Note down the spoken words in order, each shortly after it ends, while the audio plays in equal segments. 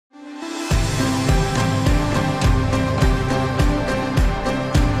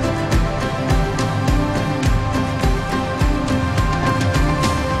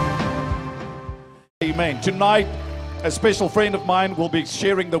Amen. Tonight, a special friend of mine will be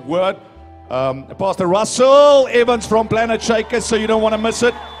sharing the word. Pastor Russell Evans from Planet Shakers, so you don't want to miss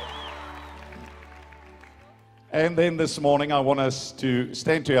it. And then this morning, I want us to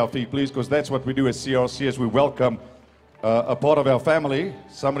stand to our feet, please, because that's what we do as CRC, as we welcome a part of our family,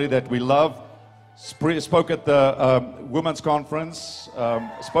 somebody that we love. Spoke at the Women's Conference,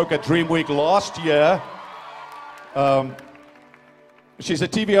 spoke at Dream Week last year. She's a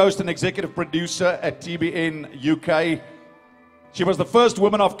TV host and executive producer at TBN UK. She was the first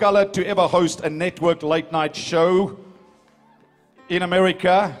woman of color to ever host a network late-night show in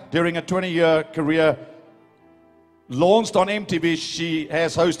America during a 20-year career. Launched on MTV, she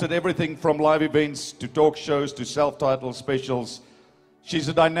has hosted everything from live events to talk shows to self-titled specials. She's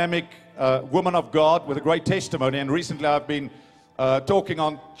a dynamic woman of God with a great testimony, and recently I've been talking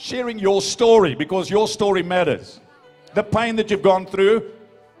on sharing your story, because your story matters. The pain that you've gone through,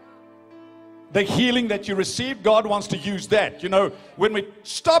 the healing that you received, God wants to use that. You know, when we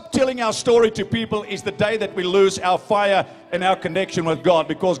stop telling our story to people is the day that we lose our fire and our connection with God,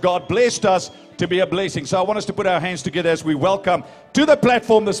 because God blessed us to be a blessing. So I want us to put our hands together as we welcome to the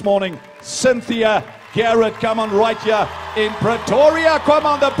platform this morning, Cynthia, Garrett. Come on, right here in Pretoria. Come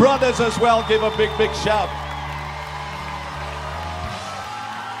on, the brothers as well. Give a big, big shout.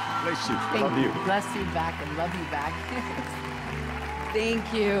 Bless you. Love you. Bless you back and love you back.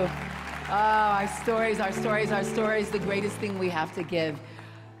 Thank you. Oh, our stories, the greatest thing we have to give.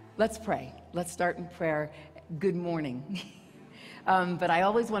 Let's pray. Let's start in prayer. Good morning. But I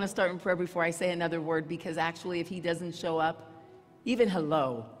always want to start in prayer before I say another word, because actually if he doesn't show up, even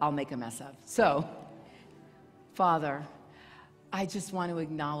hello, I'll make a mess of. So, Father, I just want to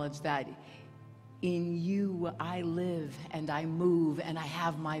acknowledge that in you I live and I move and I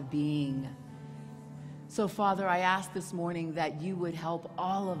have my being. So, Father, I ask this morning that you would help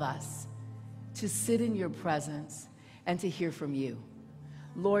all of us to sit in your presence and to hear from you.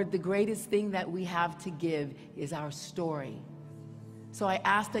 Lord, the greatest thing that we have to give is our story. So I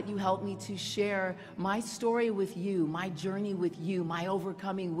ask that you help me to share my story with you, my journey with you, my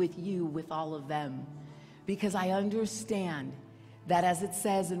overcoming with you, with all of them. Because I understand that, as it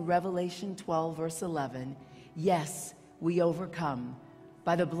says in Revelation 12, verse 11, yes, we overcome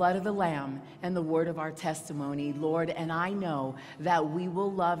by the blood of the Lamb and the word of our testimony, Lord. And I know that we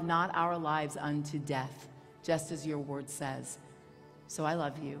will love not our lives unto death, just as your word says. So I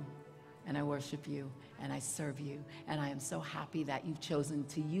love you, and I worship you, and I serve you. And I am so happy that you've chosen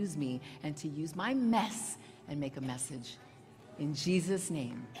to use me and to use my mess and make a message. In Jesus'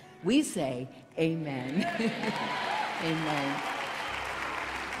 name, we say amen. Amen.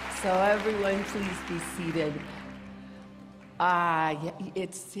 So everyone, please be seated.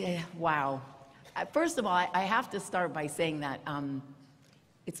 Wow. First of all, I have to start by saying that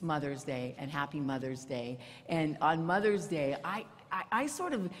it's Mother's Day, and happy Mother's Day. And on Mother's Day, I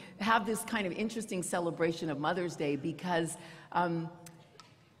sort of have this kind of interesting celebration of Mother's Day, because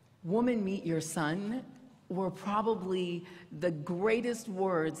woman, meet your son were probably the greatest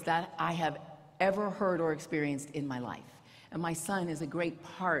words that I have ever heard or experienced in my life. And my son is a great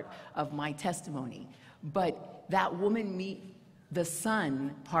part of my testimony. But that woman meet the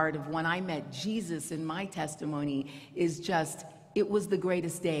son part of when I met Jesus in my testimony is just, it was the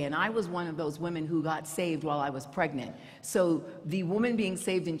greatest day. And I was one of those women who got saved while I was pregnant. So the woman being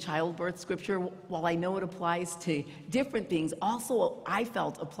saved in childbirth scripture, while I know it applies to different things, also I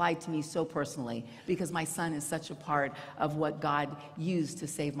felt applied to me so personally, because my son is such a part of what God used to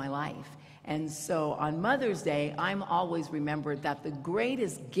save my life. And so on Mother's Day, I'm always remembered that the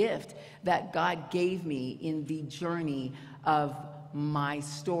greatest gift that God gave me in the journey of my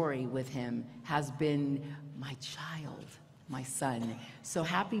story with him has been my child, my son. So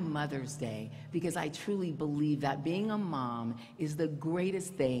happy Mother's Day, because I truly believe that being a mom is the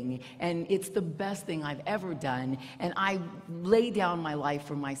greatest thing, and it's the best thing I've ever done. And I lay down my life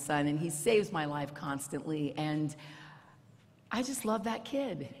for my son, and he saves my life constantly. And I just love that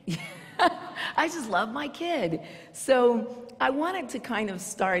kid. I just love my kid. So I wanted to kind of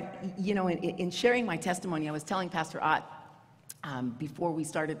start, you know, in sharing my testimony. I was telling Pastor Ott before we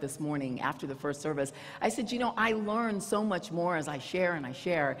started this morning, after the first service, I said, you know, I learn so much more as I share and I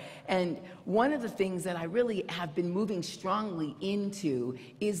share. And one of the things that I really have been moving strongly into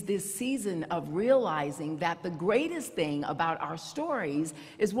is this season of realizing that the greatest thing about our stories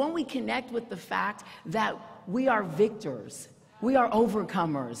is when we connect with the fact that we are victors. We are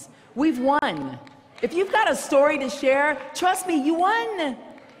overcomers. We've won. If you've got a story to share, trust me, you won.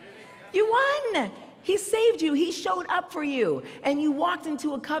 You won. He saved you. He showed up for you. And you walked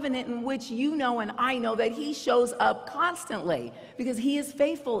into a covenant in which you know and I know that he shows up constantly, because he is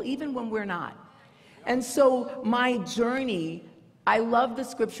faithful even when we're not. And so my journey, I love the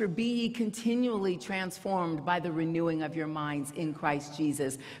scripture, be ye continually transformed by the renewing of your minds in Christ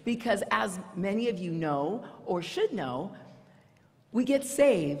Jesus. Because as many of you know, or should know, we get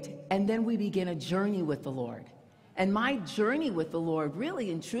saved and then we begin a journey with the Lord. And my journey with the Lord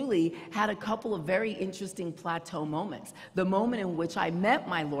really and truly had a couple of very interesting plateau moments. The moment in which I met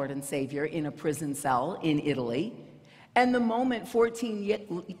my Lord and Savior in a prison cell in Italy, and the moment 14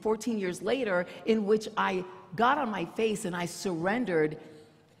 years later in which I got on my face and I surrendered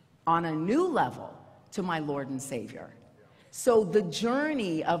on a new level to my Lord and Savior. So the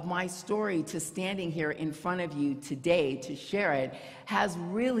journey of my story to standing here in front of you today to share it has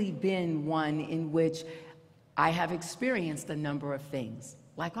really been one in which I have experienced a number of things,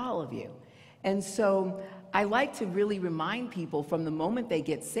 like all of you. And so I like to really remind people from the moment they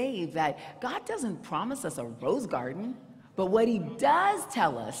get saved that God doesn't promise us a rose garden, but what he does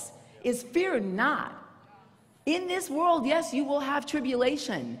tell us is fear not. In this world, yes, you will have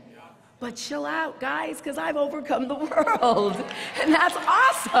tribulation, but chill out, guys, because I've overcome the world, and that's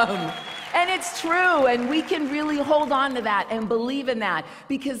awesome. And it's true, and we can really hold on to that and believe in that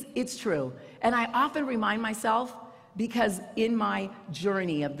because it's true. And I often remind myself, because in my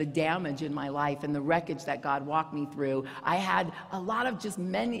journey of the damage in my life and the wreckage that God walked me through, I had a lot of just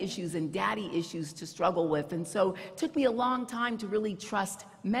men issues and daddy issues to struggle with. And so it took me a long time to really trust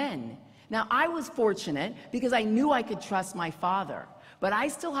men. Now, I was fortunate because I knew I could trust my father. But I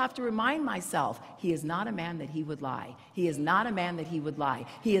still have to remind myself, he is not a man that he would lie. He is not a man that he would lie.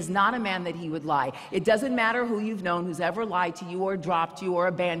 He is not a man that he would lie. It doesn't matter who you've known who's ever lied to you or dropped you or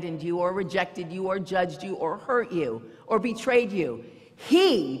abandoned you or rejected you or judged you or hurt you or betrayed you.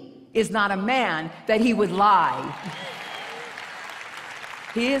 He is not a man that he would lie.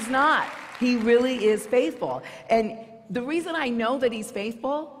 He is not. He really is faithful. And the reason I know that he's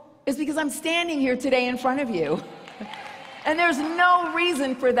faithful is because I'm standing here today in front of you. And there's no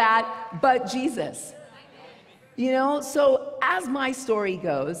reason for that but Jesus. You know, so as my story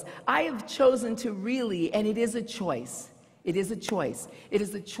goes, I have chosen to really, and it is a choice. It is a choice. It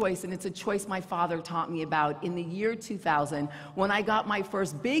is a choice, and it's a choice my father taught me about in the year 2000 when I got my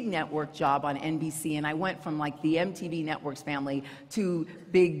first big network job on NBC, and I went from like the MTV Networks family to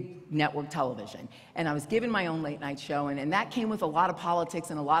big network television. And I was given my own late night show, and that came with a lot of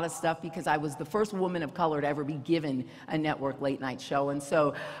politics and a lot of stuff because I was the first woman of color to ever be given a network late night show. And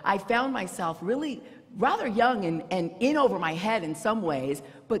so I found myself really rather young and in over my head in some ways,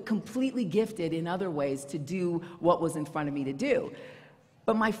 but completely gifted in other ways to do what was in front of me to do.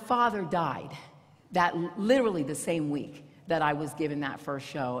 But my father died that literally the same week that I was given that first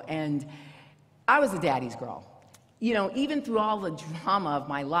show. And I was a daddy's girl. You know, even through all the drama of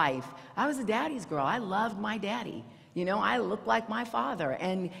my life, I was a daddy's girl. I loved my daddy. You know, I looked like my father,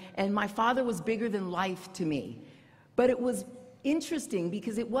 and my father was bigger than life to me. But it was interesting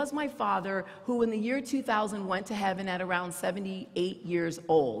because it was my father who in the year 2000 went to heaven at around 78 years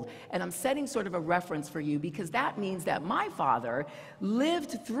old. And I'm setting sort of a reference for you because that means that my father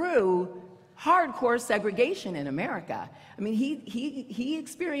lived through hardcore segregation in America. I mean, he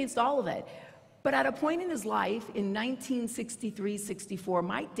experienced all of it. But at a point in his life, in 1963-64,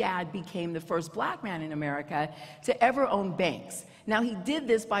 my dad became the first black man in America to ever own banks. Now, he did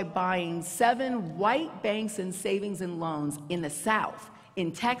this by buying 7 white banks and savings and loans in the South,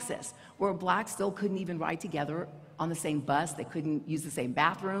 in Texas, where blacks still couldn't even ride together on the same bus. They couldn't use the same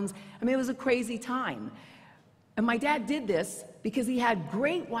bathrooms. I mean, it was a crazy time. And my dad did this because he had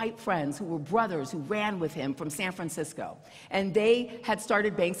great white friends who were brothers who ran with him from San Francisco. And they had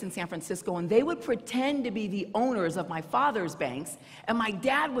started banks in San Francisco, and they would pretend to be the owners of my father's banks, and my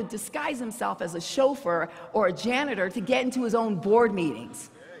dad would disguise himself as a chauffeur or a janitor to get into his own board meetings,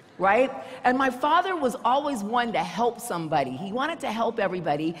 right? And my father was always one to help somebody. He wanted to help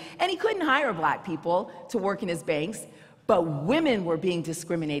everybody, and he couldn't hire black people to work in his banks. But women were being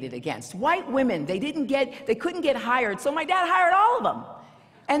discriminated against. White women, they couldn't get hired, so my dad hired all of them.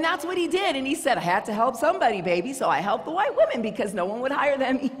 And that's what he did. And he said, I had to help somebody, baby, so I helped the white women because no one would hire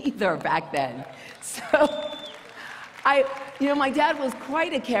them either back then. So my dad was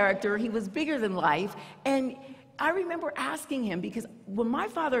quite a character. He was bigger than life. And I remember asking him, because when my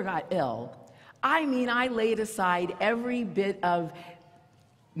father got ill, I laid aside every bit of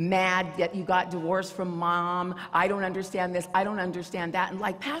mad that you got divorced from mom, I don't understand this, I don't understand that. And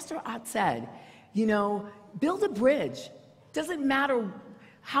like Pastor Ott said, build a bridge. Doesn't matter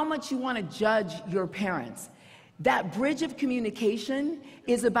how much you want to judge your parents. That bridge of communication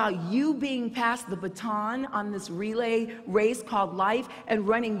is about you being passed the baton on this relay race called life and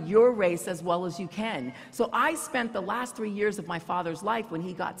running your race as well as you can. So I spent the last 3 years of my father's life when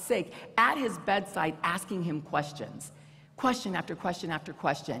he got sick at his bedside asking him questions. Question after question after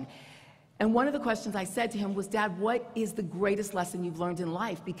question. And one of the questions I said to him was, Dad, what is the greatest lesson you've learned in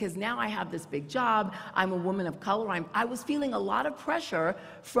life? Because now I have this big job, I'm a woman of color, I was feeling a lot of pressure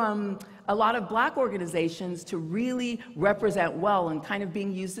from a lot of black organizations to really represent well and kind of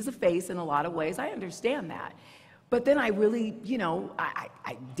being used as a face in a lot of ways. I understand that. But then I really,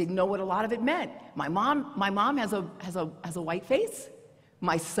 I didn't know what a lot of it meant. My mom has a white face.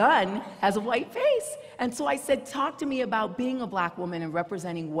 My son has a white face. And so I said, talk to me about being a black woman and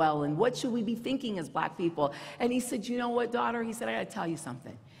representing well, and what should we be thinking as black people? And he said, you know what, daughter? He said, I gotta tell you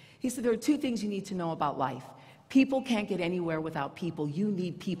something. He said, there are 2 things you need to know about life. People can't get anywhere without people. You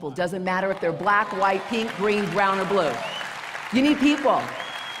need people. Doesn't matter if they're black, white, pink, green, brown, or blue. You need people.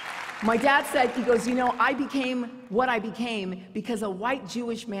 My dad said, he goes, I became what I became because a white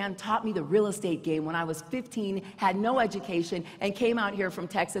Jewish man taught me the real estate game when I was 15, had no education, and came out here from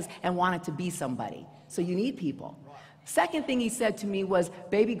Texas and wanted to be somebody. So you need people. Second thing he said to me was,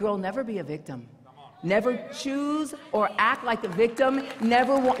 baby girl, never be a victim. Never choose or act like a victim.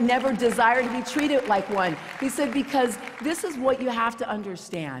 Never desire to be treated like one. He said, because this is what you have to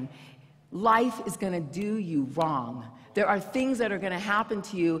understand. Life is going to do you wrong. There are things that are going to happen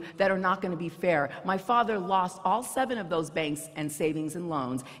to you that are not going to be fair. My father lost all 7 of those banks and savings and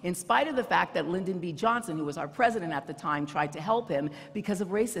loans, in spite of the fact that Lyndon B. Johnson, who was our president at the time, tried to help him because of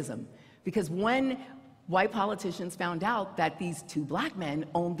racism. Because when white politicians found out that these 2 black men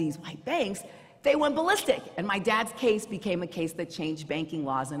owned these white banks, they went ballistic. And my dad's case became a case that changed banking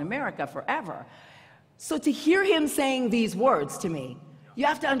laws in America forever. So to hear him saying these words to me, you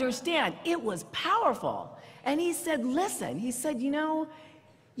have to understand, it was powerful. And he said, listen, he said,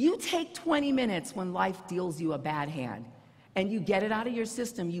 you take 20 minutes when life deals you a bad hand, and you get it out of your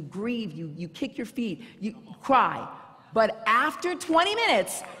system, you grieve, you kick your feet, you cry. But after 20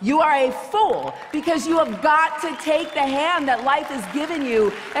 minutes, you are a fool, because you have got to take the hand that life has given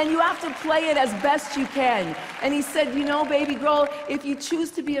you, and you have to play it as best you can. And he said, baby girl, if you choose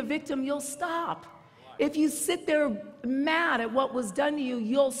to be a victim, you'll stop. If you sit there mad at what was done to you,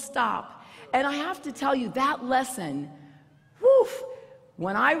 you'll stop. And I have to tell you, that lesson,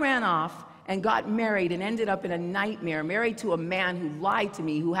 when I ran off and got married and ended up in a nightmare, married to a man who lied to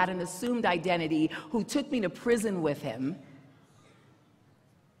me, who had an assumed identity, who took me to prison with him,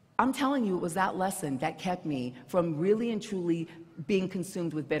 I'm telling you, it was that lesson that kept me from really and truly being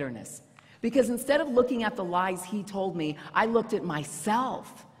consumed with bitterness. Because instead of looking at the lies he told me, I looked at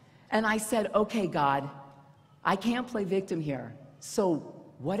myself. And I said, okay, God, I can't play victim here. So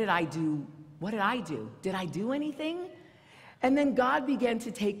what did I do? What did I do? Did I do anything? And then God began to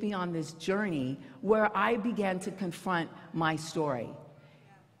take me on this journey where I began to confront my story.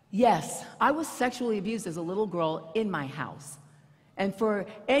 Yes, I was sexually abused as a little girl in my house. And for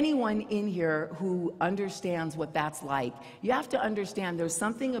anyone in here who understands what that's like, you have to understand there's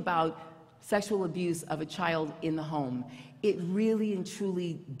something about sexual abuse of a child in the home. It really and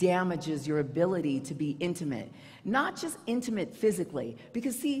truly damages your ability to be intimate. Not just intimate physically,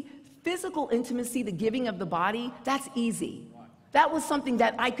 because see, physical intimacy, the giving of the body, that's easy. That was something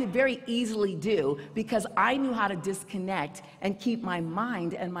that I could very easily do because I knew how to disconnect and keep my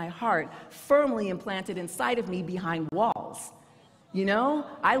mind and my heart firmly implanted inside of me behind walls.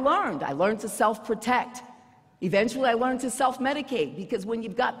 I learned to self-protect. Eventually, I learned to self-medicate, because when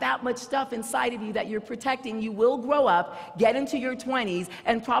you've got that much stuff inside of you that you're protecting, you will grow up, get into your 20s,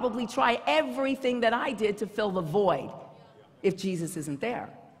 and probably try everything that I did to fill the void if Jesus isn't there.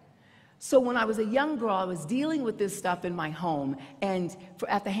 So when I was a young girl, I was dealing with this stuff in my home and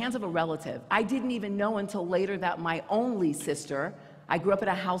at the hands of a relative. I didn't even know until later that my only sister, I grew up in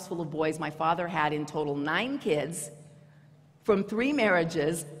a house full of boys. My father had in total 9 kids, from 3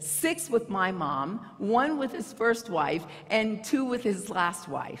 marriages, 6 with my mom, 1 with his first wife, and 2 with his last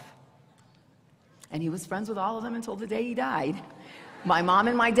wife. And he was friends with all of them until the day he died. My mom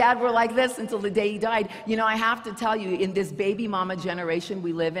and my dad were like this until the day he died. I have to tell you, in this baby mama generation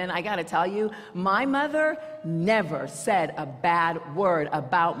we live in, I gotta tell you, my mother never said a bad word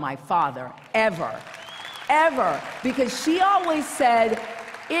about my father, ever, ever, because she always said,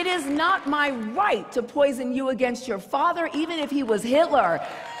 it is not my right to poison you against your father, even if he was Hitler.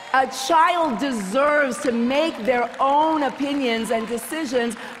 A child deserves to make their own opinions and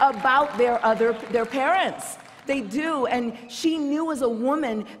decisions about their parents. They do, and she knew as a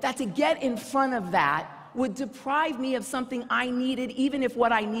woman that to get in front of that would deprive me of something I needed, even if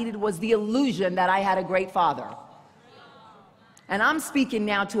what I needed was the illusion that I had a great father. And I'm speaking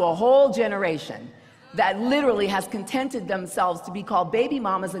now to a whole generation that literally has contented themselves to be called baby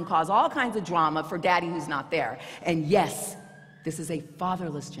mamas and cause all kinds of drama for daddy who's not there. And yes, this is a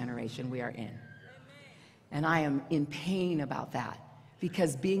fatherless generation we are in. And I am in pain about that,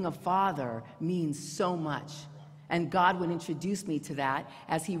 because being a father means so much. And God would introduce me to that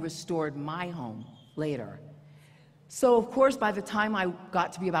as he restored my home later. So, of course, by the time I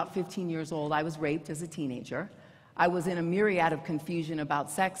got to be about 15 years old, I was raped as a teenager. I was in a myriad of confusion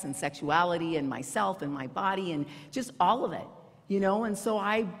about sex and sexuality and myself and my body and just all of it, you know? And so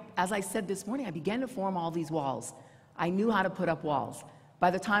as I said this morning, I began to form all these walls. I knew how to put up walls.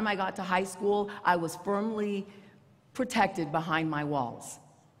 By the time I got to high school, I was firmly protected behind my walls.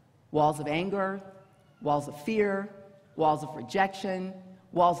 Walls of anger, walls of fear, walls of rejection,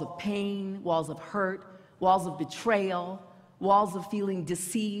 walls of pain, walls of hurt, walls of betrayal, walls of feeling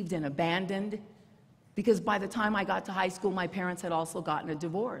deceived and abandoned. Because by the time I got to high school, my parents had also gotten a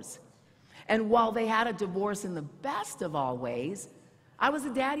divorce. And while they had a divorce in the best of all ways, I was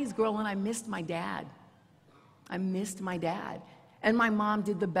a daddy's girl and I missed my dad. I missed my dad. And my mom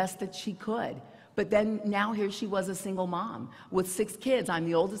did the best that she could. But then now here she was, a single mom with 6 kids. I'm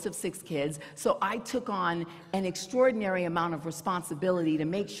the oldest of 6 kids. So I took on an extraordinary amount of responsibility to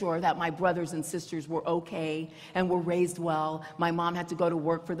make sure that my brothers and sisters were okay and were raised well. My mom had to go to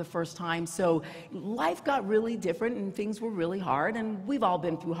work for the first time. So life got really different and things were really hard, and we've all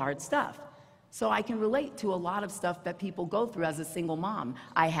been through hard stuff. So I can relate to a lot of stuff that people go through as a single mom.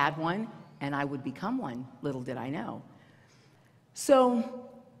 I had one and I would become one, little did I know. So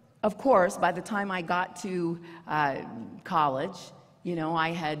of course, by the time I got to college, you know, I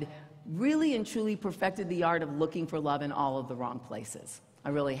had really and truly perfected the art of looking for love in all of the wrong places. I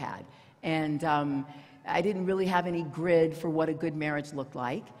really had. And I didn't really have any grid for what a good marriage looked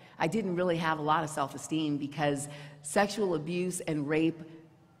like. I didn't really have a lot of self-esteem because sexual abuse and rape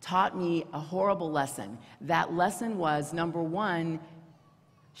taught me a horrible lesson. That lesson was, number 1,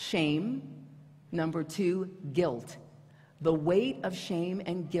 shame. Number 2, guilt. The weight of shame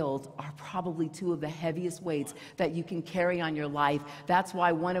and guilt are probably 2 of the heaviest weights that you can carry on your life. That's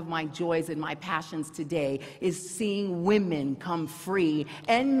why one of my joys and my passions today is seeing women come free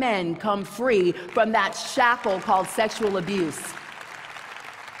and men come free from that shackle called sexual abuse.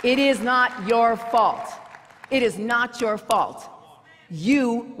 It is not your fault. It is not your fault.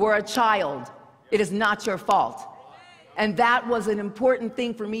 You were a child. It is not your fault. And that was an important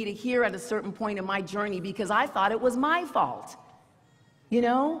thing for me to hear at a certain point in my journey, because I thought it was my fault. You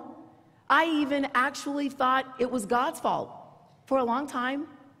know, I even actually thought it was God's fault for a long time.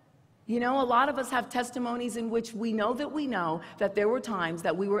 You know, a lot of us have testimonies in which we know that there were times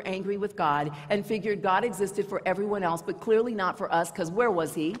that we were angry with God and figured God existed for everyone else, but clearly not for us, because where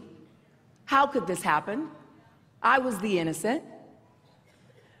was he? How could this happen? I was the innocent.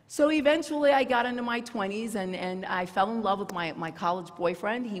 So eventually I got into my 20s and I fell in love with my college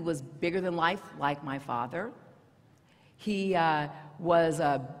boyfriend. He was bigger than life, like my father. He was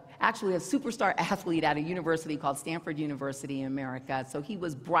actually a superstar athlete at a university called Stanford University in America. So he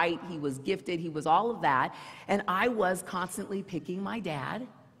was bright, he was gifted, he was all of that. And I was constantly picking my dad.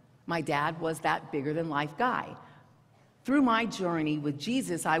 My dad was that bigger than life guy. Through my journey with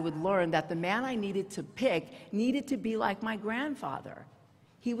Jesus, I would learn that the man I needed to pick needed to be like my grandfather.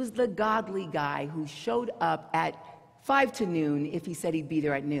 He was the godly guy who showed up at 5 to noon if he said he'd be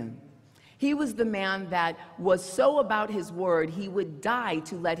there at noon. He was the man that was so about his word, he would die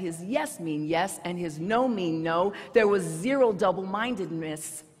to let his yes mean yes and his no mean no. There was 0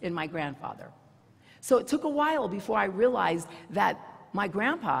 double-mindedness in my grandfather. So it took a while before I realized that my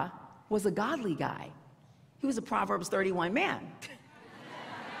grandpa was a godly guy. He was a Proverbs 31 man.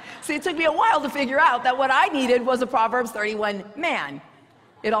 See, it took me a while to figure out that what I needed was a Proverbs 31 man.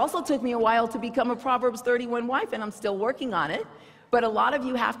 It also took me a while to become a Proverbs 31 wife, and I'm still working on it. But a lot of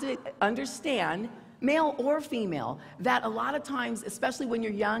you have to understand, male or female, that a lot of times, especially when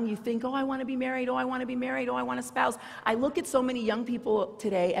you're young, you think, oh, I want to be married, oh, I want to be married, oh, I want a spouse. I look at so many young people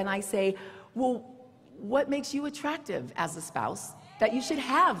today and I say, well, what makes you attractive as a spouse that you should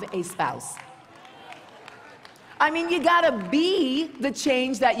have a spouse? I mean, you gotta be the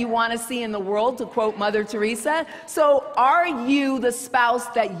change that you want to see in the world, to quote Mother Teresa. So are you the spouse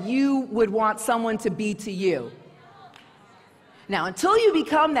that you would want someone to be to you? Now, until you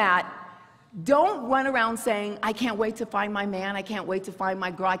become that, don't run around saying, I can't wait to find my man, I can't wait to find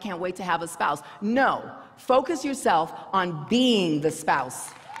my girl, I can't wait to have a spouse. No, focus yourself on being the spouse,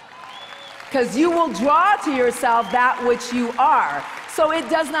 because you will draw to yourself that which you are. So it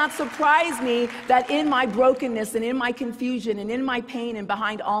does not surprise me that in my brokenness and in my confusion and in my pain and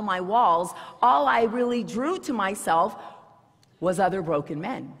behind all my walls, all I really drew to myself was other broken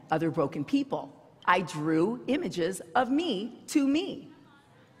men, other broken people. I drew images of me to me.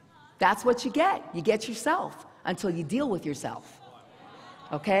 That's what you get. You get yourself until you deal with yourself.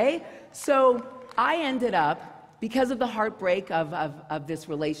 Okay? So I ended up, because of the heartbreak of this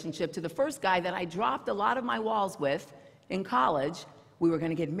relationship, to the first guy that I dropped a lot of my walls with in college. We were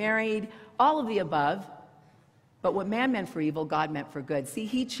going to get married, all of the above. But what man meant for evil, God meant for good. See,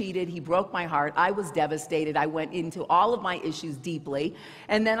 he cheated. He broke my heart. I was devastated. I went into all of my issues deeply.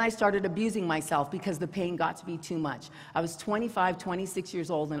 And then I started abusing myself because the pain got to be too much. I was 25, 26 years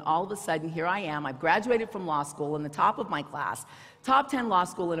old, and all of a sudden, here I am. I've graduated from law school in the top of my class, top 10 law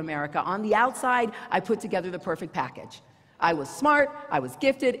school in America. On the outside, I put together the perfect package. I was smart, I was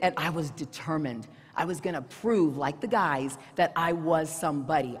gifted, and I was determined. I was going to prove, like the guys, that I was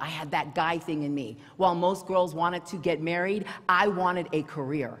somebody. I had that guy thing in me. While most girls wanted to get married, I wanted a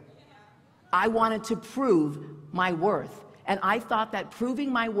career. I wanted to prove my worth. And I thought that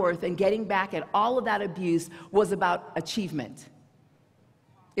proving my worth and getting back at all of that abuse was about achievement.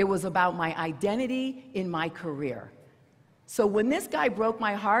 It was about my identity in my career. So when this guy broke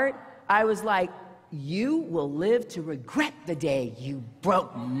my heart, I was like, you will live to regret the day you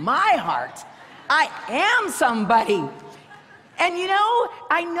broke my heart. I am somebody. And you know,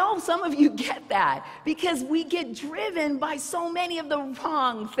 I know some of you get that because we get driven by so many of the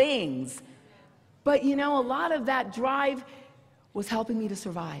wrong things. But you know, a lot of that drive was helping me to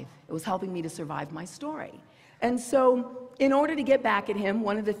survive. It was helping me to survive my story. And so in order to get back at him,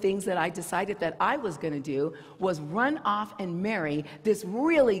 one of the things that I decided that I was going to do was run off and marry this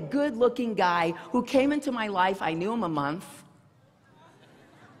really good-looking guy who came into my life. I knew him a month.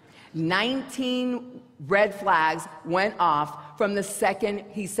 19 red flags went off from the second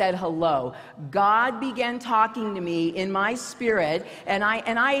he said hello. God began talking to me in my spirit, and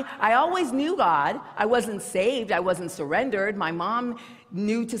I always knew God. I wasn't saved. I wasn't surrendered. My mom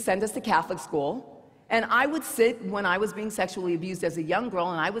knew to send us to Catholic school. And I would sit when I was being sexually abused as a young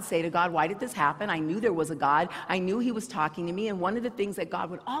girl, and I would say to God, why did this happen? I knew there was a God. I knew he was talking to me. And one of the things that God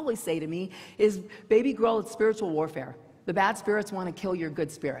would always say to me is, baby girl, it's spiritual warfare. The bad spirits want to kill your good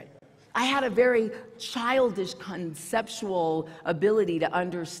spirit. I had a very childish, conceptual ability to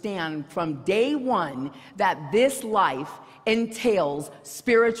understand from day one that this life entails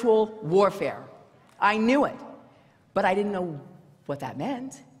spiritual warfare. I knew it, but I didn't know what that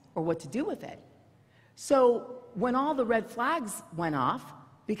meant or what to do with it. So when all the red flags went off,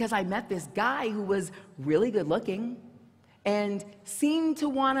 because I met this guy who was really good looking and seemed to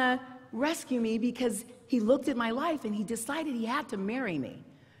want to rescue me because he looked at my life and he decided he had to marry me.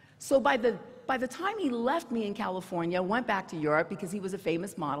 So by the time he left me in California, went back to Europe because he was a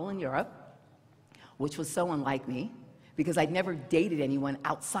famous model in Europe, which was so unlike me because I'd never dated anyone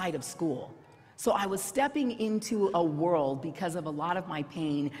outside of school. So I was stepping into a world because of a lot of my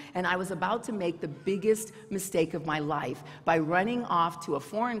pain, and I was about to make the biggest mistake of my life by running off to a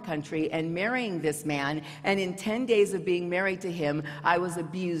foreign country and marrying this man, and in 10 days of being married to him, I was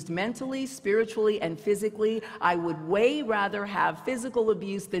abused mentally, spiritually, and physically. I would way rather have physical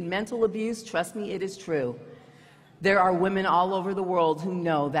abuse than mental abuse. Trust me, it is true. There are women all over the world who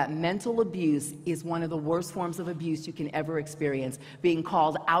know that mental abuse is one of the worst forms of abuse you can ever experience. Being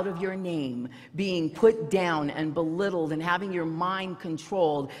called out of your name, being put down and belittled, and having your mind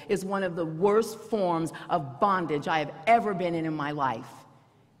controlled is one of the worst forms of bondage I have ever been in my life.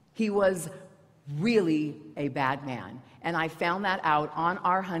 He was really a bad man. And I found that out on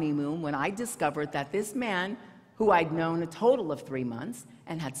our honeymoon when I discovered that this man, who I'd known a total of 3 months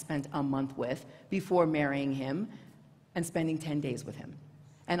and had spent a month with before marrying him, and spending 10 days with him.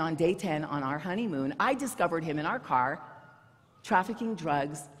 And on day 10, on our honeymoon, I discovered him in our car, trafficking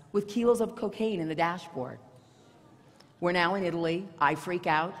drugs with kilos of cocaine in the dashboard. We're now in Italy. I freak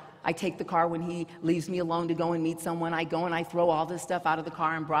out. I take the car when he leaves me alone to go and meet someone. I go and I throw all this stuff out of the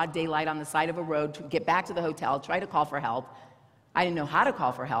car in broad daylight on the side of a road to get back to the hotel, try to call for help. I didn't know how to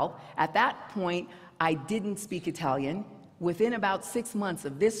call for help. At that point, I didn't speak Italian. Within about 6 months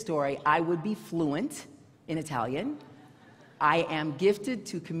of this story, I would be fluent in Italian. I am gifted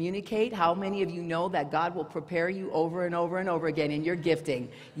to communicate. How many of you know that God will prepare you over and over and over again in your gifting?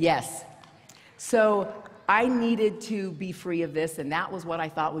 Yes. So I needed to be free of this, and that was what I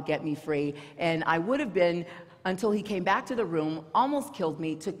thought would get me free. And I would have been, until he came back to the room, almost killed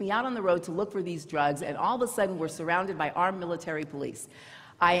me, took me out on the road to look for these drugs, and all of a sudden we're surrounded by armed military police.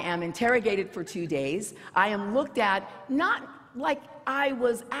 I am interrogated for 2 days. I am looked at not like I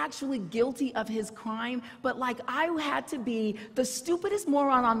was actually guilty of his crime, but like I had to be the stupidest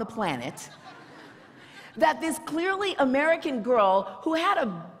moron on the planet. That this clearly American girl who had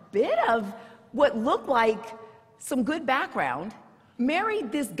a bit of what looked like some good background,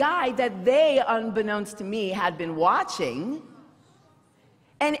 married this guy that they, unbeknownst to me, had been watching,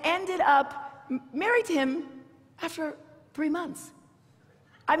 and ended up married to him after 3 months.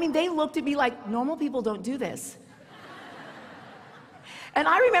 I mean, they looked at me like, normal people don't do this. And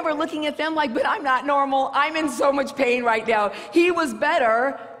I remember looking at them like, but I'm not normal. I'm in so much pain right now. He was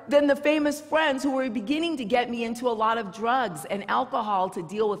better than the famous friends who were beginning to get me into a lot of drugs and alcohol to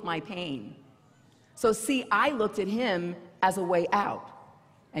deal with my pain. So see, I looked at him as a way out,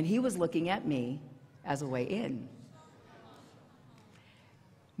 and he was looking at me as a way in.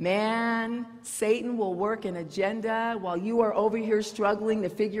 Man, Satan will work an agenda while you are over here struggling to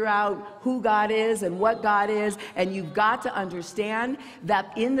figure out who God is and what God is. And you've got to understand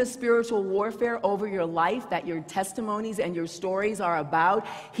that in the spiritual warfare over your life that your testimonies and your stories are about,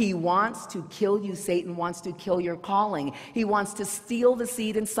 he wants to kill you. Satan wants to kill your calling. He wants to steal the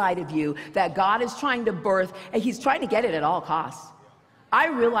seed inside of you that God is trying to birth, and he's trying to get it at all costs. I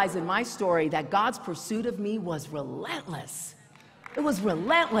realized in my story that God's pursuit of me was relentless. It was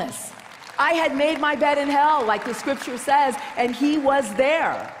relentless. I had made my bed in hell, like the scripture says, and he was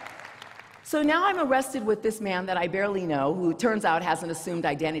there. So now I'm arrested with this man that I barely know, who turns out has an assumed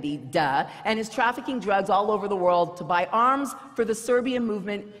identity, duh, and is trafficking drugs all over the world to buy arms for the Serbian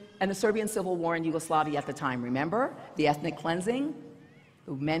movement and the Serbian civil war in Yugoslavia at the time. Remember? The ethnic cleansing?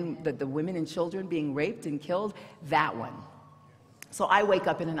 The women and children being raped and killed? That one. So I wake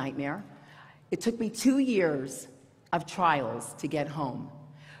up in a nightmare. It took me 2 years of trials to get home.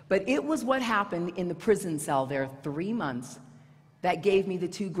 But it was what happened in the prison cell there 3 months that gave me the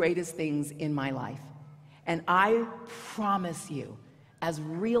 2 greatest things in my life. And I promise you, as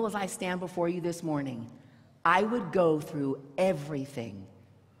real as I stand before you this morning, I would go through everything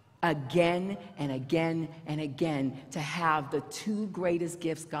again and again and again to have the 2 greatest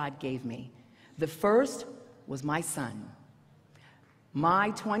gifts God gave me. The first was my son.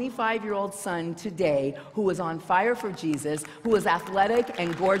 My 25-year-old son today, who is on fire for Jesus, who is athletic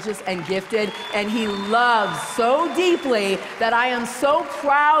and gorgeous and gifted, and he loves so deeply that I am so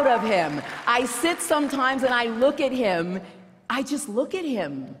proud of him. I sit sometimes and I look at him. I just look at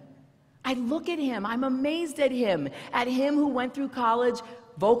him. I look at him. I'm amazed at him who went through college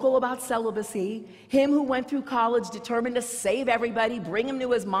vocal about celibacy, him who went through college determined to save everybody, bring him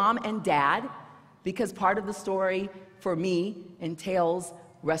to his mom and dad, because part of the story for me entails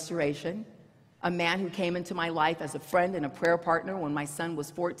restoration. A man who came into my life as a friend and a prayer partner when my son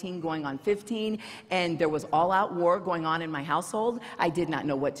was 14 going on 15, and there was all-out war going on in my household. I did not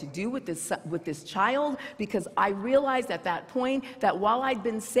know what to do with this child, because I realized at that point that while I'd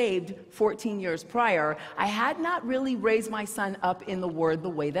been saved 14 years prior, I had not really raised my son up in the Word the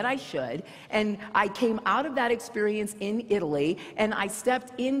way that I should. And I came out of that experience in Italy, and I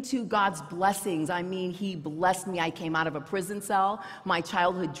stepped into God's blessings. I mean, he blessed me. I came out of a prison cell. My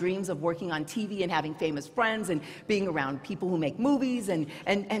childhood dreams of working on TV and having famous friends and being around people who make movies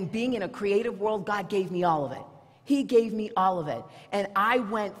and being in a creative world, God gave me all of it. He gave me all of it. And I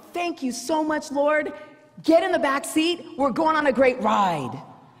went, thank you so much, Lord. Get in the back seat. We're going on a great ride.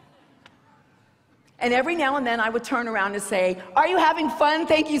 And every now and then I would turn around and say, are you having fun?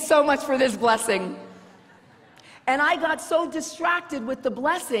 Thank you so much for this blessing. And I got so distracted with the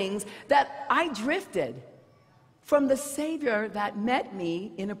blessings that I drifted from the Savior that met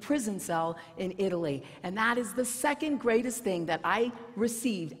me in a prison cell in Italy. And that is the second greatest thing that I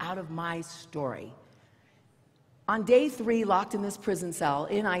received out of my story. On day 3, locked in this prison cell,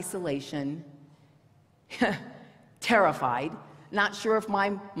 in isolation, terrified, not sure if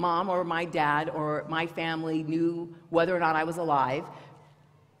my mom or my dad or my family knew whether or not I was alive,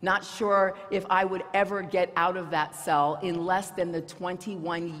 not sure if I would ever get out of that cell in less than the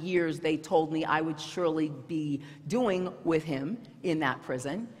 21 years they told me I would surely be doing with him in that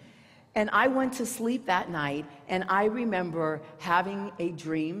prison. And I went to sleep that night, and I remember having a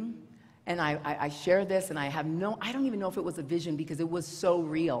dream, and I share this, and I don't even know if it was a vision because it was so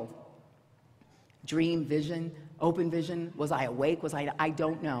real. Dream, vision, open vision, was I awake? I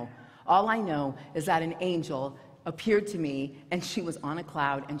don't know. All I know is that an angel appeared to me, and she was on a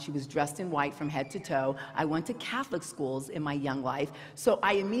cloud, and she was dressed in white from head to toe. I went to Catholic schools in my young life, so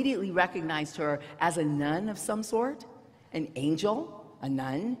I immediately recognized her as a nun of some sort, an angel, a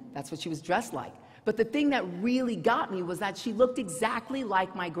nun. That's what she was dressed like. But the thing that really got me was that she looked exactly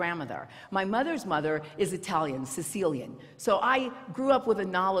like my grandmother. My mother's mother is Italian, Sicilian, so I grew up with a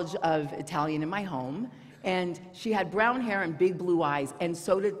knowledge of Italian in my home. And she had brown hair and big blue eyes, and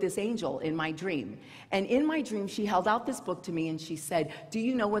so did this angel in my dream. And in my dream, she held out this book to me, and she said, do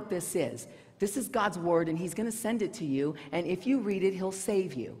you know what this is? This is God's word, and he's going to send it to you, and if you read it, he'll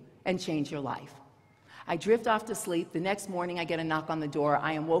save you and change your life. I drift off to sleep. The next morning, I get a knock on the door.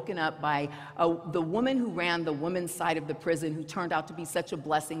 I am woken up by the woman who ran the women's side of the prison, who turned out to be such a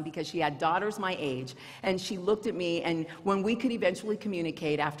blessing because she had daughters my age. And she looked at me, and when we could eventually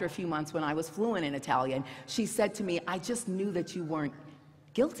communicate after a few months when I was fluent in Italian, she said to me, I just knew that you weren't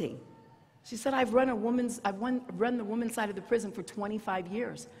guilty. She said, I've run the women's side of the prison for 25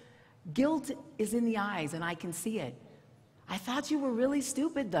 years. Guilt is in the eyes, and I can see it. I thought you were really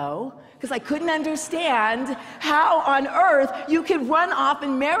stupid, though, because I couldn't understand how on earth you could run off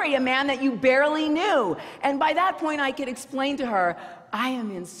and marry a man that you barely knew. And by that point, I could explain to her, I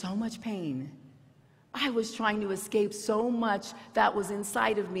am in so much pain. I was trying to escape so much that was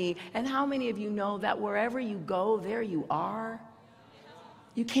inside of me. And how many of you know that wherever you go, there you are?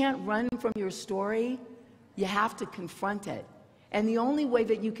 You can't run from your story. You have to confront it. And the only way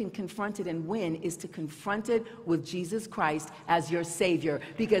that you can confront it and win is to confront it with Jesus Christ as your Savior,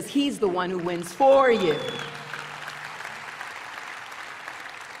 because He's the one who wins for you.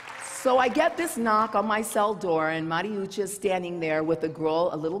 So I get this knock on my cell door, and Mariucci's standing there with a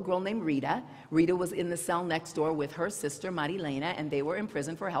little girl named Rita. Rita was in the cell next door with her sister, Marilena, and they were in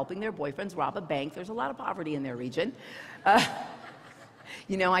prison for helping their boyfriends rob a bank. There's a lot of poverty in their region.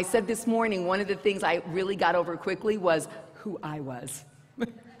 You know, I said this morning, one of the things I really got over quickly was who I was.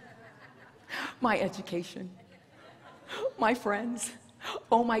 My education, my friends,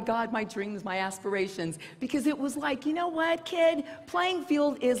 oh my God, my dreams, my aspirations. Because it was like, you know what, kid? Playing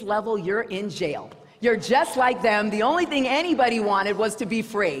field is level, you're in jail. You're just like them. The only thing anybody wanted was to be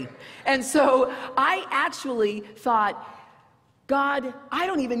free. And so I actually thought, God, I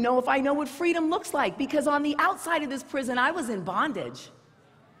don't even know if I know what freedom looks like, because on the outside of this prison, I was in bondage.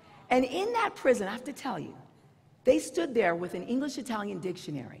 And in that prison, I have to tell you, they stood there with an English-Italian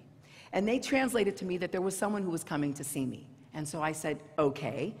dictionary, and they translated to me that there was someone who was coming to see me. And so I said,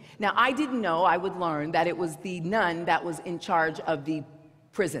 okay. Now, I didn't know, I would learn, that it was the nun that was in charge of the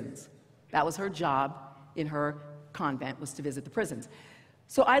prisons. That was her job in her convent, was to visit the prisons.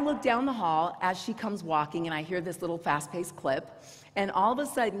 So I look down the hall as she comes walking, and I hear this little fast-paced clip, and all of a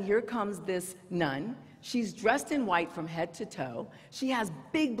sudden, here comes this nun. She's dressed in white from head to toe. She has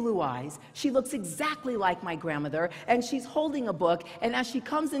big blue eyes. She looks exactly like my grandmother, and she's holding a book, and as she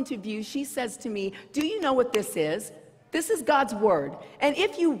comes into view, she says to me, do you know what this is? This is God's Word, and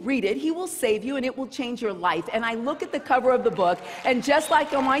if you read it, He will save you, and it will change your life. And I look at the cover of the book, and just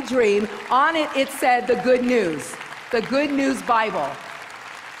like on my dream, on it, it said the Good News Bible.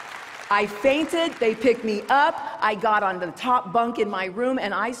 I fainted, they picked me up, I got on the top bunk in my room,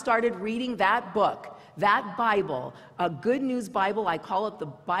 and I started reading that book. That Bible, a Good News Bible, I call it the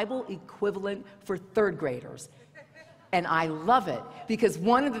Bible equivalent for third graders. And I love it, because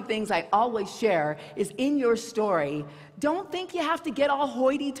one of the things I always share is, in your story, don't think you have to get all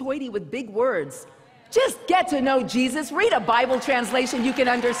hoity-toity with big words. Just get to know Jesus. Read a Bible translation you can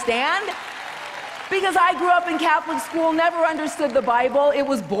understand. Because I grew up in Catholic school, never understood the Bible. It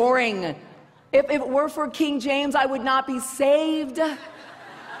was boring. If it were for King James, I would not be saved.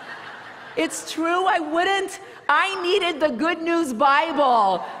 It's true, I wouldn't. I needed the Good News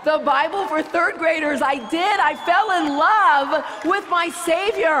Bible, the Bible for third graders. I did. I fell in love with my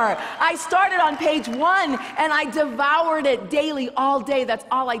Savior. I started on page 1, and I devoured it daily, all day. That's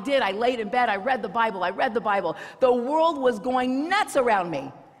all I did. I laid in bed. I read the Bible. I read the Bible. The world was going nuts around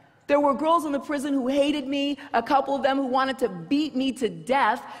me. There were girls in the prison who hated me, a couple of them who wanted to beat me to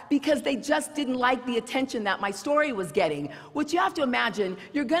death because they just didn't like the attention that my story was getting. Which you have to imagine,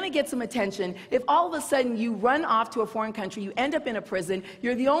 you're going to get some attention if all of a sudden you run off to a foreign country, you end up in a prison,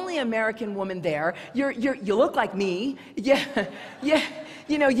 you're the only American woman there, you look like me, you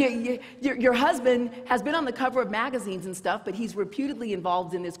know, your husband has been on the cover of magazines and stuff, but he's reputedly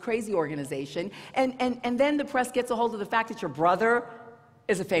involved in this crazy organization, and then the press gets a hold of the fact that your brother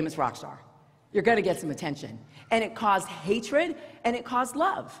is a famous rock star. You're going to get some attention. And it caused hatred, and it caused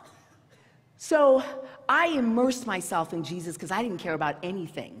love. So I immersed myself in Jesus because I didn't care about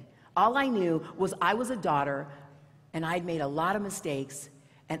anything. All I knew was I was a daughter, and I'd made a lot of mistakes,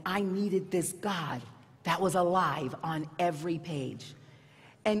 and I needed this God that was alive on every page.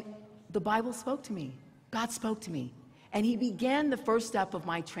 And the Bible spoke to me. God spoke to me. And He began the first step of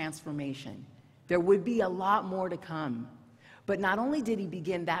my transformation. There would be a lot more to come. But not only did He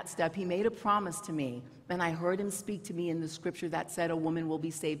begin that step, He made a promise to me. And I heard Him speak to me in the scripture that said a woman will be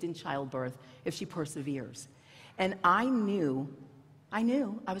saved in childbirth if she perseveres. And I knew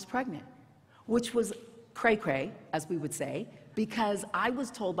I was pregnant, which was cray-cray, as we would say, because I was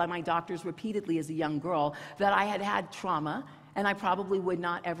told by my doctors repeatedly as a young girl that I had had trauma And I probably would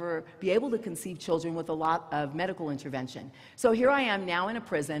not ever be able to conceive children with a lot of medical intervention. So here I am now in a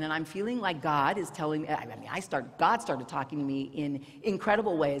prison, and I'm feeling like God is telling me, God started talking to me in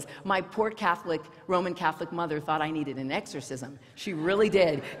incredible ways. My poor Roman Catholic mother thought I needed an exorcism. She really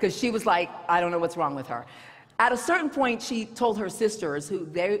did, because she was like, I don't know what's wrong with her. At a certain point, she told her sisters, who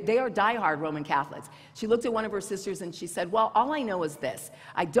they are diehard Roman Catholics. She looked at one of her sisters and she said, well, all I know is this.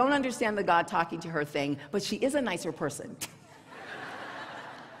 I don't understand the God talking to her thing, but she is a nicer person.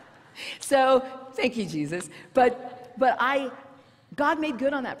 So, thank you, Jesus. But God made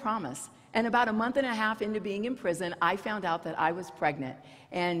good on that promise. And about a month and a half into being in prison, I found out that I was pregnant.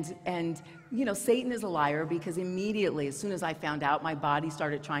 And you know, Satan is a liar, because immediately, as soon as I found out, my body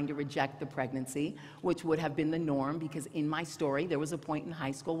started trying to reject the pregnancy, which would have been the norm, because in my story, there was a point in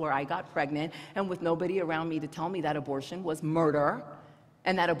high school where I got pregnant, and with nobody around me to tell me that abortion was murder,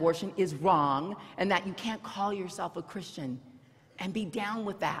 and that abortion is wrong, and that you can't call yourself a Christian and be down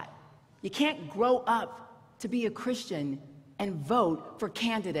with that. You can't grow up to be a Christian and vote for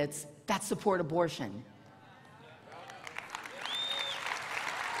candidates that support abortion.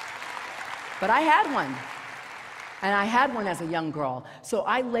 But I had one, and I had one as a young girl. So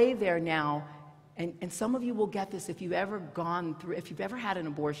I lay there now, and some of you will get this if you've ever gone through, if you've ever had an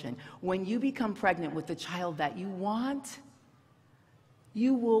abortion. When you become pregnant with the child that you want,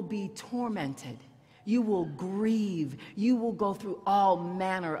 you will be tormented. You will grieve. You will go through all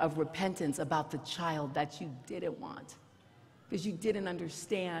manner of repentance about the child that you didn't want, because you didn't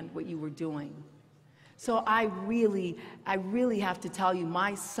understand what you were doing. So I really have to tell you,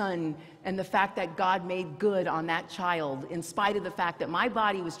 my son, and the fact that God made good on that child, in spite of the fact that my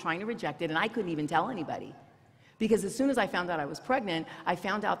body was trying to reject it, and I couldn't even tell anybody. Because as soon as I found out I was pregnant, I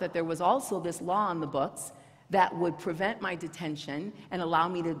found out that there was also this law on the books that would prevent my detention and allow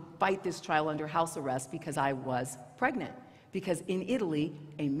me to fight this trial under house arrest because I was pregnant. Because in Italy,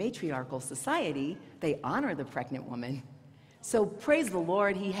 a matriarchal society, they honor the pregnant woman. So praise the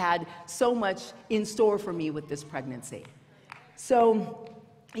Lord, he had so much in store for me with this pregnancy. So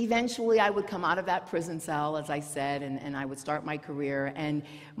eventually I would come out of that prison cell, as I said, and I would start my career. And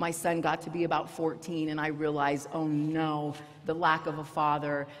my son got to be about 14, and I realized, oh no, the lack of a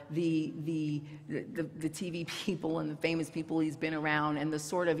father, the TV people and the famous people he's been around, and the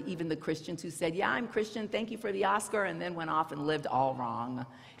sort of even the Christians who said, yeah, I'm Christian, thank you for the Oscar, and then went off and lived all wrong.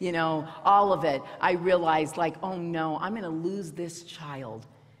 You know, all of it. I realized, like, oh no, I'm going to lose this child.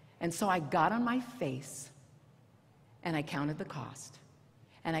 And so I got on my face, and I counted the cost.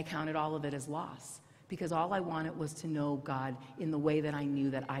 And I counted all of it as loss, because all I wanted was to know God in the way that I knew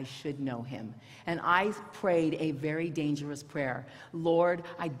that I should know him. And I prayed a very dangerous prayer. Lord,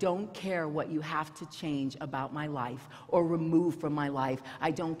 I don't care what you have to change about my life or remove from my life.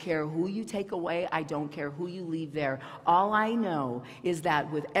 I don't care who you take away. I don't care who you leave there. All I know is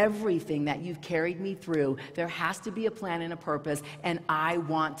that with everything that you've carried me through, there has to be a plan and a purpose, and I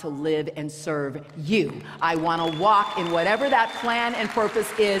want to live and serve you. I want to walk in whatever that plan and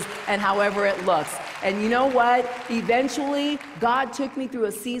purpose is, and however it looks. And you know what? Eventually, God took me through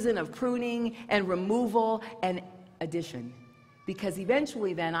a season of pruning and removal and addition. Because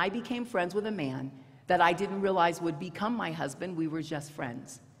eventually then I became friends with a man that I didn't realize would become my husband. We were just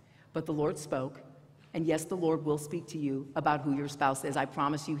friends. But the Lord spoke. And yes, the Lord will speak to you about who your spouse is. I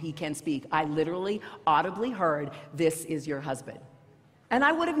promise you, he can speak. I literally audibly heard, this is your husband. And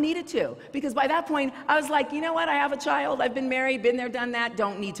I would have needed to, because by that point, I was like, you know what? I have a child. I've been married, been there, done that.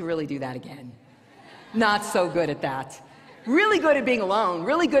 Don't need to really do that again. Not so good at that. Really good at being alone,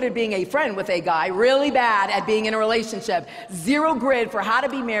 really good at being a friend with a guy, really bad at being in a relationship. Zero grid for how to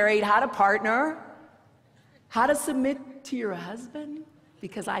be married, how to partner, how to submit to your husband.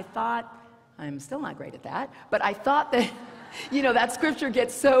 Because I thought, I'm still not great at that, but I thought that, you know, that scripture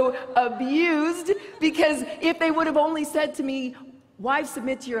gets so abused, because if they would have only said to me, wives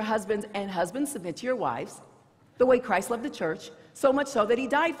submit to your husbands and husbands submit to your wives, the way Christ loved the church, so much so that he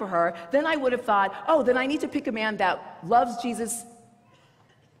died for her, then I would have thought, oh, then I need to pick a man that loves Jesus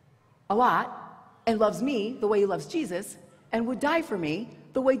a lot and loves me the way he loves Jesus and would die for me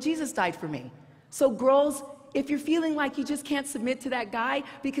the way Jesus died for me. So girls, if you're feeling like you just can't submit to that guy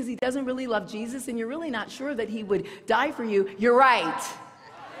because he doesn't really love Jesus and you're really not sure that he would die for you, you're right.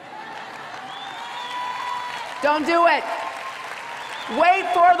 Don't do it. Wait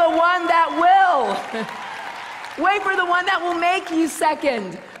for the one that will. Wait for the one that will make you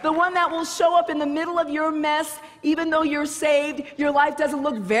second. The one that will show up in the middle of your mess, even though you're saved, your life doesn't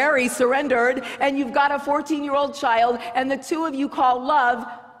look very surrendered, and you've got a 14-year-old child, and the two of you call love,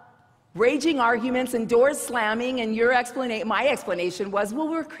 raging arguments and doors slamming, and my explanation was, well,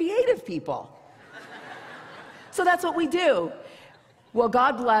 we're creative people. So that's what we do. Well,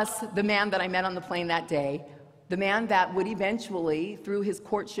 God bless the man that I met on the plane that day, the man that would eventually, through his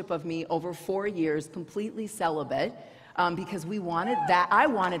courtship of me over 4 years, completely celibate, because we wanted that. I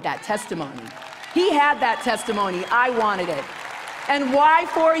wanted that testimony. He had that testimony. I wanted it. And why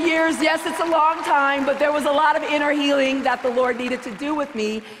 4 years? Yes, it's a long time, but there was a lot of inner healing that the Lord needed to do with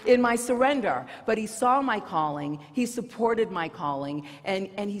me in my surrender. But he saw my calling, he supported my calling,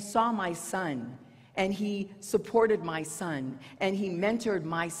 and he saw my son. And he supported my son, and he mentored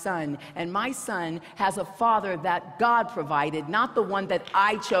my son. And my son has a father that God provided, not the one that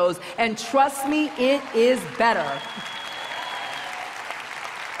I chose. And trust me, it is better.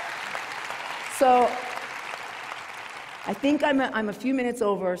 So I think I'm a few minutes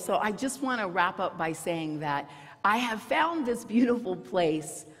over, so I just want to wrap up by saying that I have found this beautiful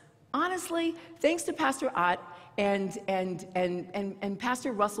place, honestly, thanks to Pastor Ott, and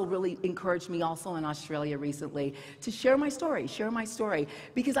Pastor Russell really encouraged me also in Australia recently to share my story,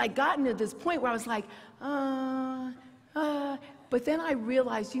 because I'd gotten to this point where I was like, but then I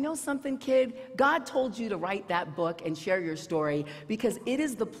realized, you know something, kid? God told you to write that book and share your story because it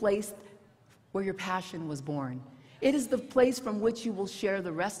is the place where your passion was born. It is the place from which you will share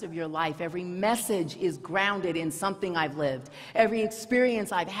the rest of your life. Every message is grounded in something I've lived. Every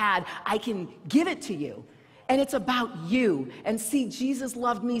experience I've had, I can give it to you. And it's about you. And see, Jesus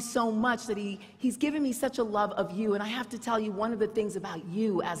loved me so much that he's given me such a love of you. And I have to tell you one of the things about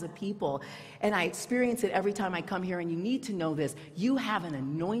you as a people, and I experience it every time I come here, and you need to know this, you have an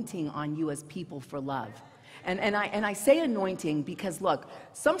anointing on you as people for love. And I say anointing because, look,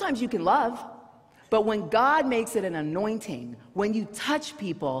 sometimes you can love, but when God makes it an anointing, when you touch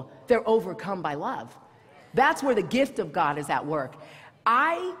people, they're overcome by love. That's where the gift of God is at work.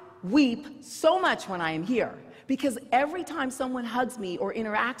 I weep so much when I am here because every time someone hugs me or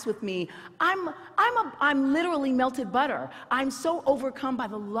interacts with me, I'm literally melted butter. I'm so overcome by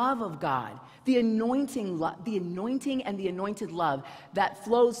the love of God, the anointing and the anointed love that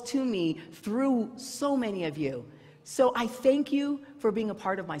flows to me through so many of you. So I thank you for being a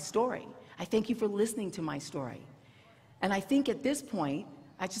part of my story. I thank you for listening to my story. And I think at this point,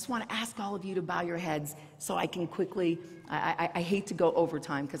 I just want to ask all of you to bow your heads so I can quickly, I hate to go over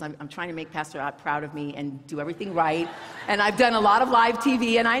time because I'm trying to make Pastor Ott proud of me and do everything right. And I've done a lot of live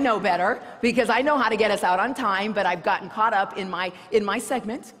TV and I know better because I know how to get us out on time, but I've gotten caught up in my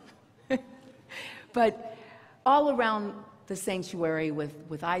segment. But all around the sanctuary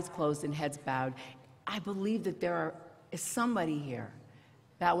with eyes closed and heads bowed, I believe that there is somebody here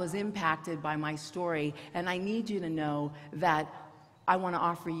that was impacted by my story, and I need you to know that I want to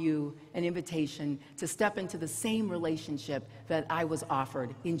offer you an invitation to step into the same relationship that I was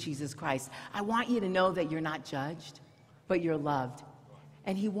offered in Jesus Christ. I want you to know that you're not judged, but you're loved,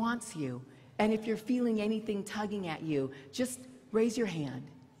 and He wants you. And if you're feeling anything tugging at you, just raise your hand.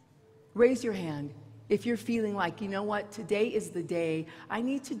 Raise your hand. If you're feeling like, you know what, today is the day, I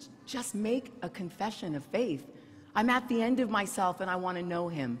need to just make a confession of faith. I'm at the end of myself and I want to know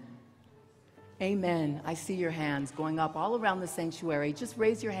Him. Amen. I see your hands going up all around the sanctuary. Just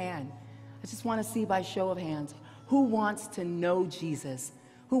raise your hand. I just want to see by show of hands. Who wants to know Jesus?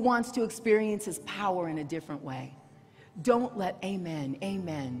 Who wants to experience His power in a different way? Don't let, amen,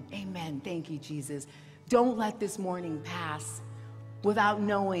 amen, amen. Thank you, Jesus. Don't let this morning pass without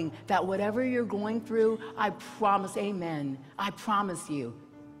knowing that whatever you're going through, I promise, amen, I promise you,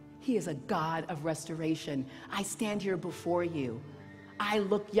 He is a God of restoration. I stand here before you. I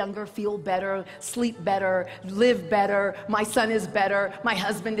look younger, feel better, sleep better, live better. My son is better. My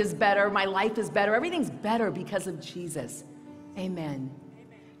husband is better. My life is better. Everything's better because of Jesus. Amen.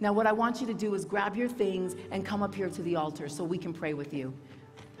 Now, what I want you to do is grab your things and come up here to the altar so we can pray with you.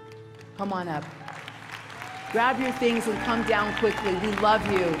 Come on up. Grab your things and come down quickly. We love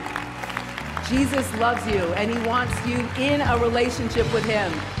you. Jesus loves you, and He wants you in a relationship with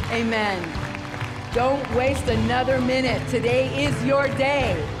Him. Amen. Don't waste another minute. Today is your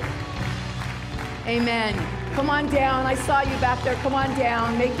day. Amen. Come on down. I saw you back there. Come on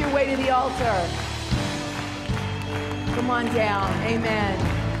down. Make your way to the altar. Come on down. Amen.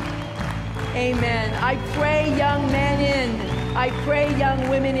 Amen. I pray young men in. I pray young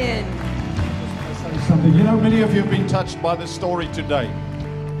women in. Something. You know, many of you have been touched by this story today.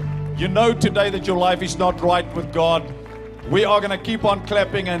 You know today that your life is not right with God. We are going to keep on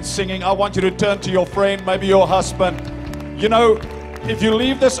clapping and singing. I want you to turn to your friend, maybe your husband. You know, if you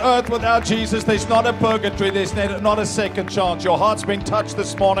leave this earth without Jesus, there's not a purgatory, there's not a second chance. Your heart's been touched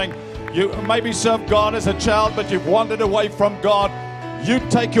this morning. You maybe served God as a child, but you've wandered away from God. You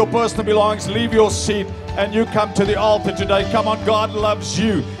take your personal belongings, leave your seat, and you come to the altar today. Come on, God loves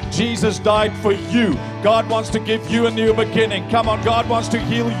you. Jesus died for you. God wants to give you a new beginning. Come on, God wants to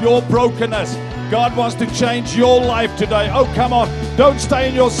heal your brokenness. God wants to change your life today. Oh, come on. Don't stay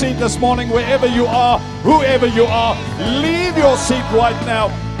in your seat this morning, wherever you are, whoever you are. Leave your seat right now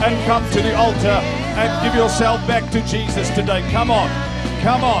and come to the altar and give yourself back to Jesus today. Come on.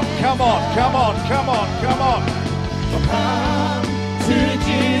 Come on, come on, come on, come on, come on. Come to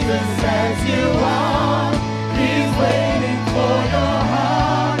Jesus as you are. He's waiting for your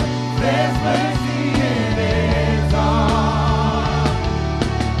heart. There's mercy in His arms.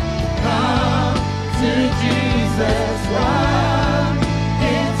 Come to Jesus, run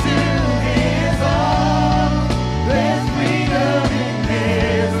into His arms. There's freedom in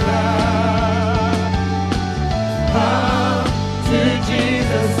His love. Come to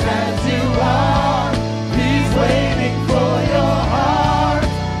Jesus as you are. He's waiting for your heart.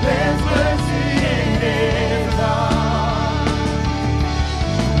 There's mercy in His arms.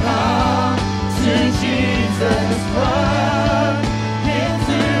 Come to Jesus, run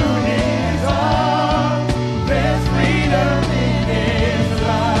into His arms. There's freedom in His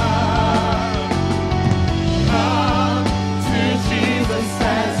love. Come to Jesus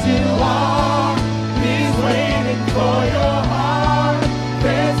as you are. He's waiting for your heart.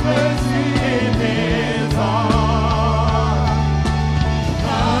 There's mercy in His arms.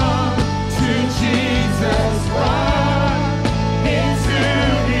 Come to Jesus, run into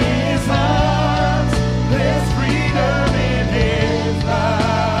His arms. There's freedom in His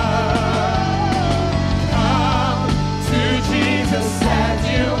love. Come to Jesus as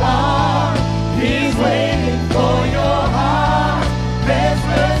you are. He's waiting for your heart. There's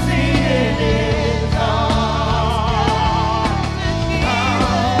mercy in His arms.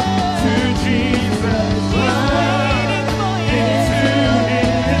 To Jesus, run into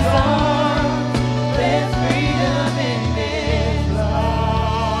His arms. There's freedom in His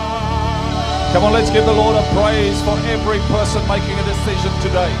love. Come on, let's give the Lord a praise for every person making a decision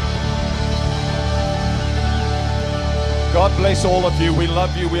today. God bless all of you. We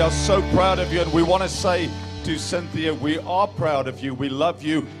love you. We are so proud of you. And we want to say to Cynthia, we are proud of you. We love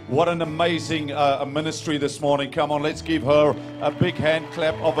you. What an amazing ministry this morning. Come on, let's give her a big hand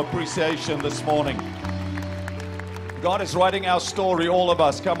clap of appreciation this morning. God is writing our story, all of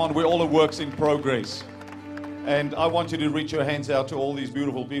us. Come on, we're all a works in progress. And I want you to reach your hands out to all these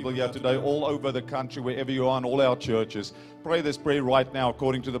beautiful people here today, all over the country, wherever you are, in all our churches. Pray this prayer right now,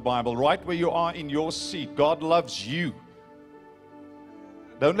 according to the Bible. Right where you are in your seat, God loves you.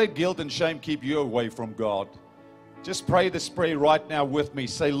 Don't let guilt and shame keep you away from God. Just pray this prayer right now with me.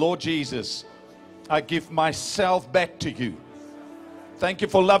 Say, Lord Jesus, I give myself back to you. Thank you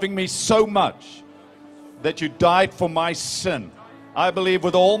for loving me so much that you died for my sin. I believe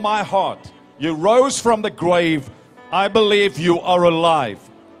with all my heart you rose from the grave. I believe you are alive.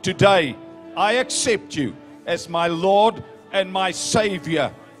 Today, I accept you as my Lord and my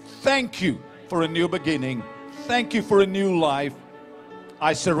Savior. Thank you for a new beginning. Thank you for a new life.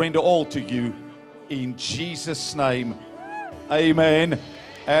 I surrender all to you in Jesus' name. Amen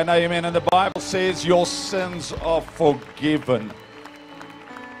and amen. And the Bible says your sins are forgiven.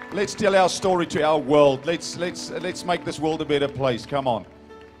 Let's tell our story to our world. Let's make this world a better place. Come on.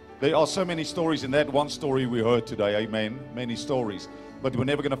 There are so many stories in that one story we heard today. Amen. Many stories. But we're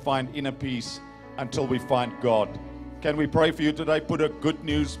never going to find inner peace until we find God. Can we pray for you today? Put a Good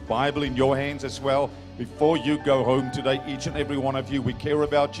News Bible in your hands as well. Before you go home today, each and every one of you, we care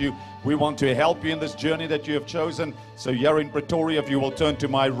about you. We want to help you in this journey that you have chosen. So you're in Pretoria, if you will turn to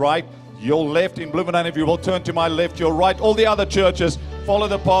my right. Your left in Bloemfontein, if you will turn to my left. Your right. All the other churches, follow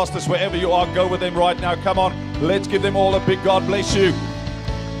the pastors wherever you are. Go with them right now. Come on. Let's give them all a big God bless you.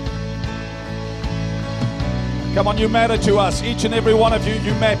 Come on, you matter to us. Each and every one of you,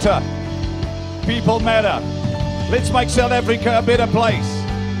 you matter. People matter. Let's make South Africa a better place.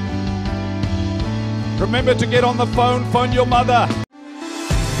 Remember to get on the phone. Phone your mother.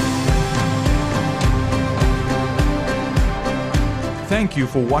 Thank you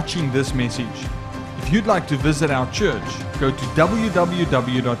for watching this message. If you'd like to visit our church, go to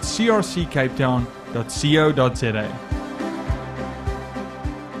www.crccapetown.co.za.